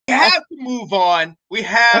move on. We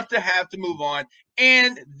have to move on.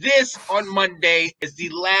 And this on Monday is the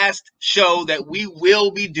last show that we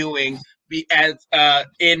will be doing in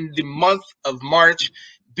the month of March,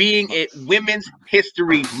 being it Women's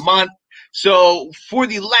History Month. So for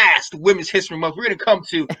the last Women's History Month, we're going to come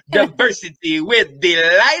to diversity with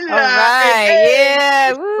Delilah. All right,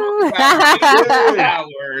 yeah. Woo.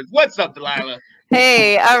 Sowers. What's up, Delilah?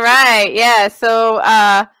 Hey, all right, yeah. So,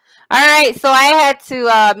 all right. So I had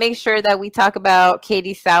to make sure that we talk about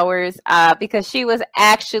Katie Sowers because she was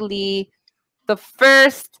actually the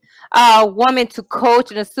first woman to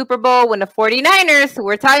coach in a Super Bowl when the 49ers, who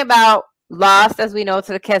we're talking about, lost, as we know,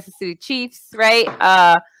 to the Kansas City Chiefs,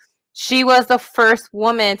 right? She was the first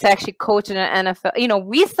woman to actually coach in an NFL. You know,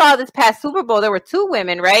 we saw this past Super Bowl, there were 2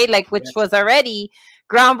 women, right? Like, which was already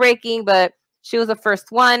groundbreaking, but she was the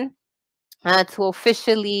first one to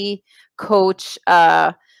officially coach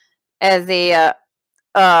as a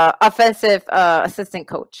offensive assistant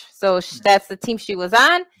coach. So that's the team she was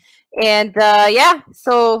on. And yeah,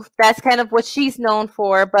 so that's kind of what she's known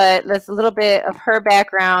for. But there's a little bit of her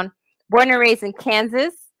background. Born and raised in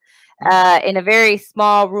Kansas, in a very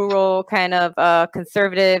small, rural, kind of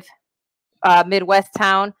conservative Midwest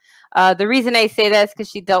town. The reason I say that is because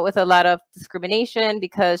she dealt with a lot of discrimination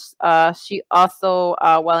because she also,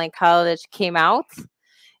 while in college, came out.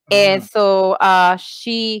 And so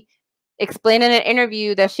she explained in an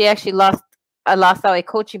interview that she actually lost out a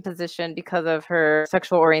coaching position because of her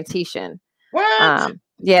sexual orientation. What?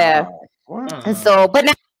 Yeah. And so, but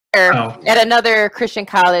now at another Christian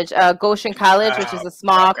college, Goshen College, which is a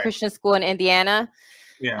small Christian school in Indiana.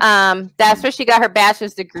 Yeah. That's where she got her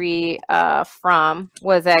bachelor's degree from,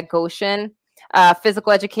 was at Goshen.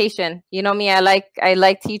 Physical education. You know me, I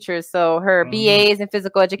like teachers. So her BA is in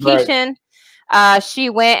physical education. She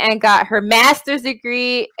went and got her master's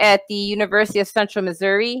degree at the University of Central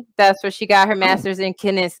Missouri. That's where she got her master's in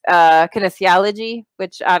kinesiology,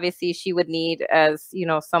 which obviously she would need as, you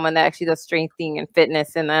know, someone that actually does strengthening and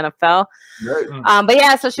fitness in the NFL. But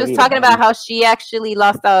yeah, so she was talking about how she actually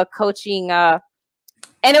lost out coaching, and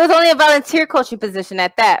it was only a volunteer coaching position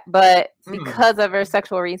at that. But because of her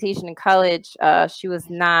sexual orientation in college, she was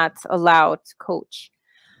not allowed to coach.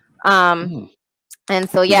 And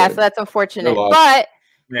so, yeah, so that's unfortunate. But,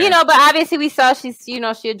 you know, but obviously we saw she's, you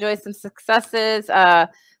know, she enjoyed some successes.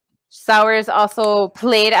 Sowers also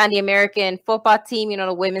played on the American football team, you know,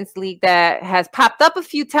 the women's league that has popped up a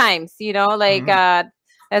few times, you know, like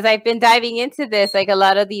as I've been diving into this, like a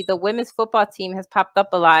lot of the women's football team has popped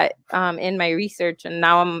up a lot in my research. And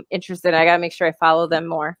now I'm interested. I got to make sure I follow them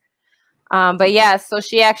more. But yeah, so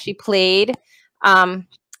she actually played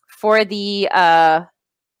for the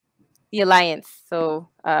Alliance. So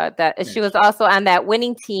that she was also on that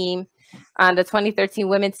winning team on the 2013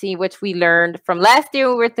 women's team, which we learned from last year.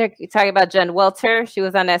 We were talking about Jen Welter. She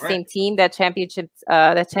was on that same team, that championship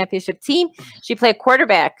team. She played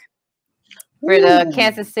quarterback for the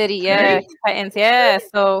Kansas City Titans. Yeah.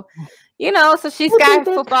 So, you know, so she's got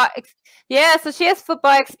football. Yeah. So she has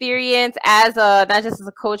football experience as not just as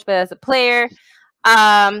a coach, but as a player.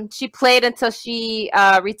 She played until she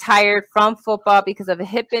retired from football because of a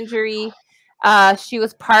hip injury. She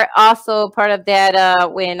was part of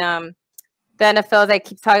that when the NFL, that I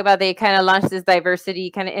keep talking about, they kind of launched this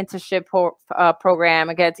diversity kind of internship program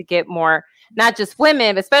again to get more, not just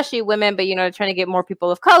women, but especially women, but, you know, trying to get more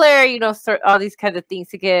people of color, you know, all these kinds of things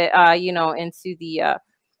to get, you know, into the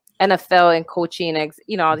NFL and coaching,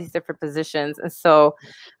 you know, all these different positions. And so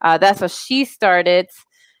that's how she started.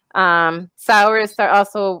 Sowers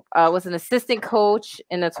also was an assistant coach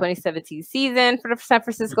in the 2017 season for the San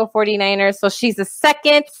Francisco 49ers. So she's the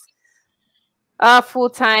second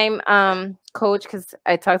full-time coach, because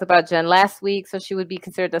I talked about Jen last week. So she would be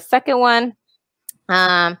considered the second one.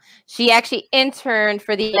 She actually interned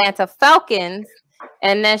for the Atlanta Falcons,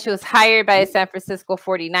 and then she was hired by the San Francisco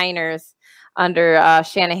 49ers under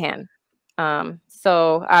Shanahan.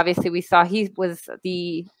 So obviously we saw he was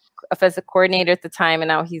the offensive coordinator at the time, and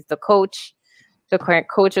now he's the coach, the current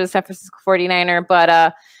coach of the San Francisco 49er.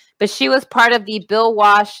 But she was part of the Bill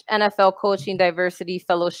Walsh NFL Coaching Diversity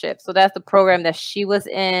Fellowship. So that's the program that she was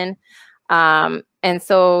in. And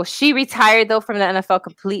so she retired, though, from the NFL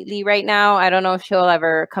completely right now. I don't know if she'll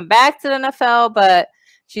ever come back to the NFL, but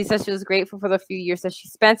she said she was grateful for the few years that she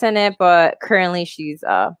spent in it. But currently she's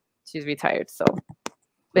retired. So,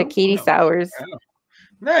 but Katie Sowers.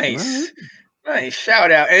 Nice. Nice.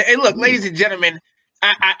 Shout out. And look, ladies and gentlemen,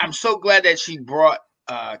 I'm so glad that she brought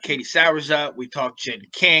Katie Sowers up. We talked Jen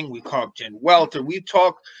King. We talked Jen Welter. We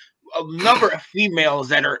talked a number of females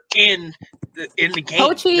that are in the game.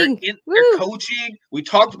 Coaching. They're coaching. We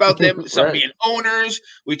talked about them, some Right. being owners.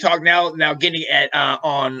 We talk now getting at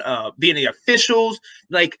on being the officials.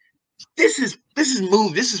 Like this is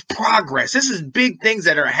move. This is progress. This is big things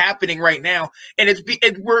that are happening right now, and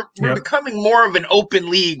we're becoming more of an open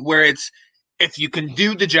league where it's if you can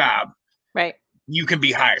do the job, right, you can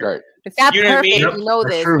be hired. Right. It's not You know what I perfect. mean? You know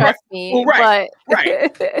That's this. true. Trust me. Well, right,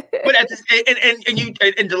 but But at this,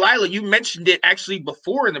 and Delilah, you mentioned it actually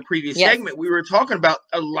before in the previous Yes. segment. We were talking about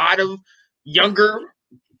a lot of younger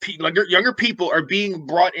people are being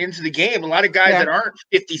brought into the game. A lot of guys that aren't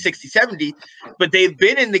 50, 60, 70, but they've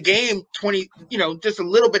been in the game 20, just a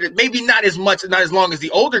little bit, maybe not as much, not as long as the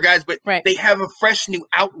older guys, but they have a fresh new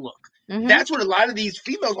outlook. Mhm. That's what a lot of these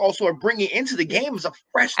females also are bringing into the game is a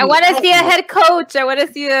fresh I new want to outlook. see a head coach. I want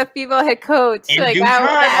to see a female head coach. In Like due I time,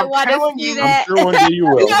 I'm want to telling see you. that. I'm sure one day you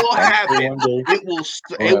will. It will I'm sure happen. one day. It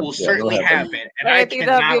will certainly it'll happen. happen. And I I think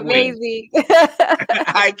that'd cannot be wait. amazing.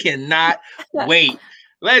 I cannot wait.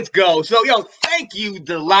 Let's go. So, thank you,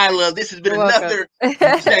 Delilah. This has been You're another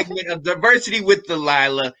welcome. segment of Diversity with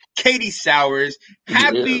Delilah. Katie Sowers.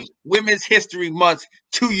 Happy Women's History Month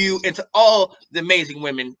to you and to all the amazing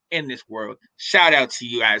women in this world. Shout out to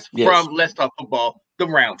you guys from Let's Talk Football, the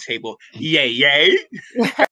Round Table. Yay, yay.